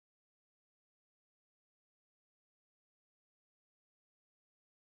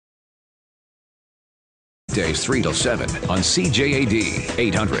Days 3 till 7 on CJAD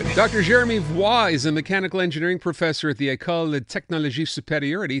 800. Dr. Jeremy Voix is a mechanical engineering professor at the École de Technologie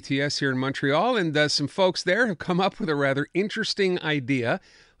Supérieure at ETS here in Montreal, and some folks there have come up with a rather interesting idea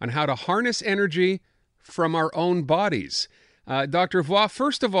on how to harness energy from our own bodies. Dr. Voix,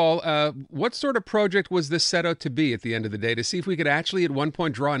 first of all, what sort of project was this set out to be at the end of the day, to see if we could actually at one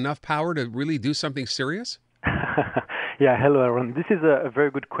point draw enough power to really do something serious? Yeah, hello, Aaron. This is a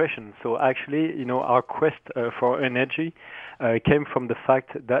very good question. So actually, our quest for energy came from the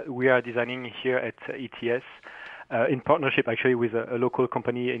fact that we are designing here at ETS, in partnership actually with a local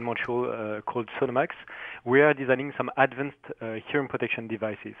company in Montreal called Sonomax. We are designing some advanced hearing protection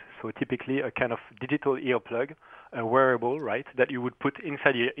devices. So typically a kind of digital earplug, a wearable, right, that you would put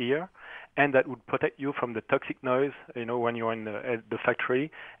inside your ear, and that would protect you from the toxic noise, when you're at the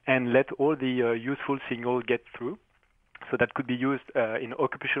factory, and let all the useful signal get through. So that could be used in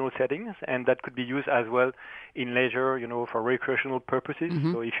occupational settings, and that could be used as well in leisure, for recreational purposes.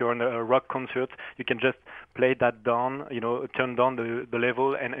 Mm-hmm. So if you're on a rock concert, you can just play that down, turn down the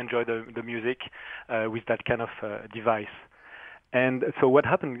level and enjoy the music with that kind of device. And so what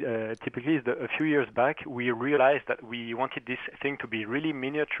happened typically is that a few years back, we realized that we wanted this thing to be really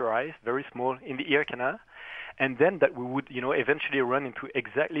miniaturized, very small, in the ear canal, and then that we would, eventually run into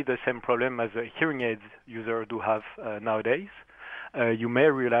exactly the same problem as hearing aids users do have nowadays. You may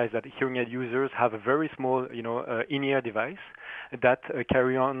realize that hearing aid users have a very small, in-ear device that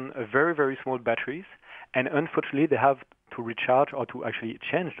carry on very, very small batteries, and unfortunately they have to recharge or to actually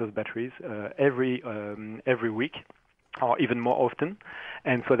change those batteries every week, or even more often.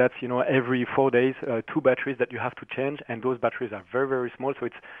 And so that's, every 4 days, 2 batteries that you have to change, and those batteries are very, very small. So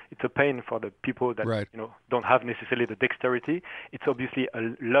it's a pain for the people that, right, don't have necessarily the dexterity. It's obviously a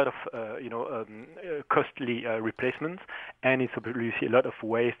lot of, costly replacements, and it's obviously a lot of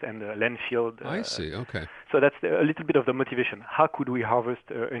waste and landfill. I see, okay. So that's a little bit of the motivation. How could we harvest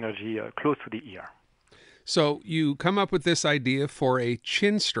energy close to the ear? So you come up with this idea for a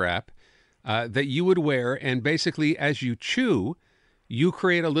chin strap that you would wear, and basically as you chew, you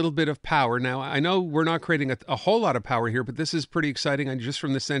create a little bit of power. Now, I know we're not creating a whole lot of power here, but this is pretty exciting, and just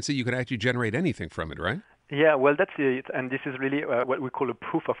from the sense that you could actually generate anything from it, right? Yeah, well, that's it, and this is really what we call a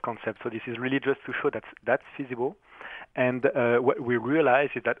proof of concept. So this is really just to show that's feasible. And what we realize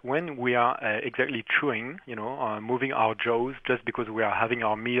is that when we are exactly chewing, moving our jaws just because we are having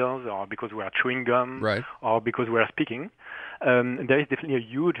our meals, or because we are chewing gum, right, or because we are speaking, there is definitely a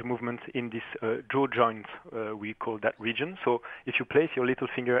huge movement in this jaw joint, we call that region. So if you place your little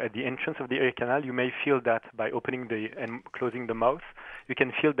finger at the entrance of the ear canal, you may feel that by opening and closing the mouth, you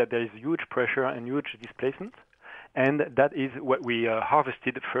can feel that there is huge pressure and huge displacement. And that is what we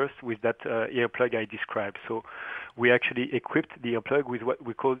harvested first with that earplug I described. So we actually equipped the earplug with what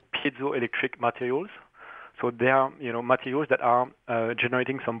we call piezoelectric materials. So they are, materials that are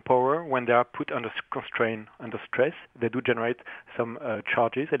generating some power when they are put under constraint, under stress. They do generate some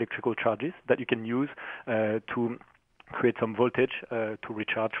charges, electrical charges, that you can use to create some voltage to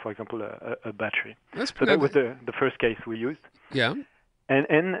recharge, for example, a battery. So that was the first case we used. Yeah.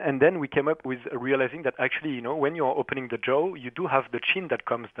 And then we came up with realizing that actually, when you're opening the jaw, you do have the chin that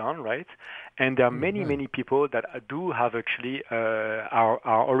comes down, right? And there are many people that do have actually are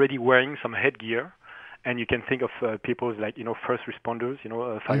already wearing some headgear. And you can think of people like, first responders,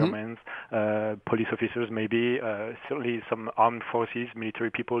 firemen, police officers, maybe, certainly some armed forces,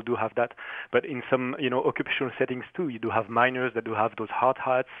 military people do have that. But in some, occupational settings too, you do have miners that do have those hard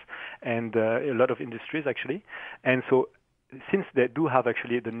hats, and a lot of industries actually. And so since they do have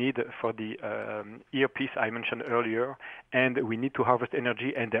actually the need for the earpiece I mentioned earlier, and we need to harvest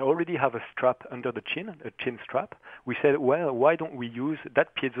energy, and they already have a strap under the chin, a chin strap, we said, well, why don't we use that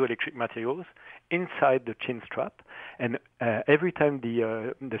piezoelectric materials inside the chin strap? And every time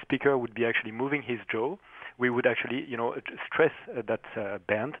the speaker would be actually moving his jaw, we would actually, stress that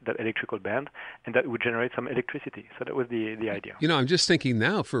band, that electrical band, and that would generate some electricity. So that was the idea. I'm just thinking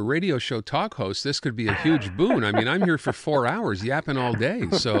now, for a radio show talk host, this could be a huge boon. I mean, I'm here for 4 hours yapping all day.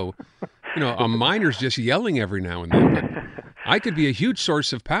 So, a miner's just yelling every now and then. But I could be a huge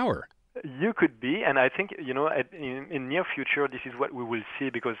source of power. You could be, and I think, in near future, this is what we will see,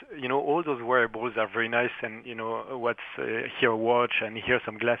 because, all those wearables are very nice, and, what's here a watch and here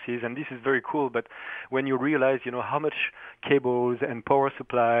some glasses, and this is very cool, but when you realize, how much cables and power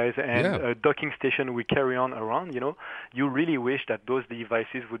supplies and docking station we carry on around, you really wish that those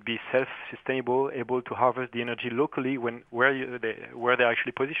devices would be self-sustainable, able to harvest the energy locally where they're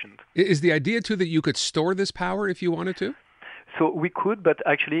actually positioned. Is the idea, too, that you could store this power if you wanted to? So we could, but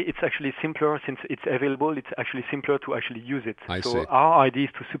actually it's actually simpler since it's available. It's actually simpler to actually use it. I so see. our idea is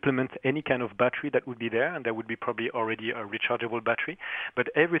to supplement any kind of battery that would be there, and there would be probably already a rechargeable battery. But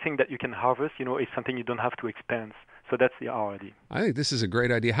everything that you can harvest, is something you don't have to expense. So that's our idea. I think this is a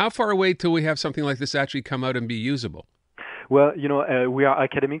great idea. How far away till we have something like this actually come out and be usable? Well, we are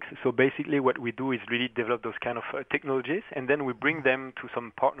academics, so basically what we do is really develop those kind of technologies, and then we bring them to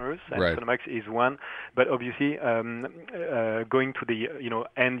some partners, and Right. Sonomax is one, but obviously going to the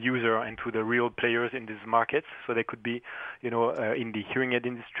end user and to the real players in these markets, so they could be in the hearing aid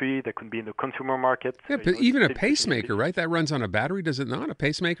industry, they could be in the consumer market. Yeah, but even a pacemaker, right? That runs on a battery, does it not? A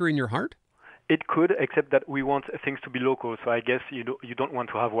pacemaker in your heart? It could, except that we want things to be local. So I guess you don't want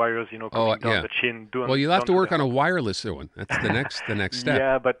to have wires, coming down the chin. Well, you'll have to work on a wireless one. That's the next step.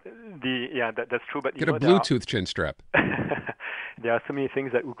 Yeah, but that's true. But get a Bluetooth chin strap. There are so many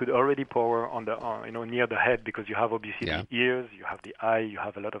things that we could already power on the near the head, because you have obviously the ears, you have the eye, you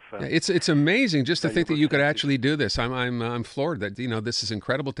have a lot of. It's amazing just to think that you could actually do this. I'm floored that this is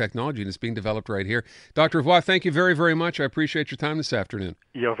incredible technology and it's being developed right here. Dr. Roy, thank you very, very much. I appreciate your time this afternoon.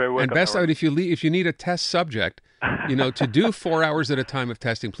 You're very welcome. And best out if you need a test subject, to do 4 hours at a time of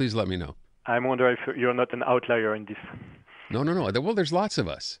testing, please let me know. I'm wondering if you're not an outlier in this. No. Well, there's lots of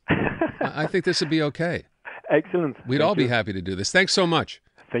us. I think this would be okay. Excellent. We'd all be happy to do this. Thanks so much.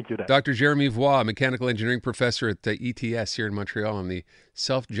 Thank you, Dan. Dr. Jeremy Voix, mechanical engineering professor at ETS here in Montreal, on the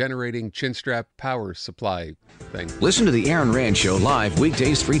self-generating chin strap power supply thing. Listen to the Aaron Rand Show live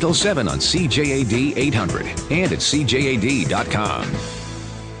weekdays 3 till 7 on CJAD 800 and at CJAD.com.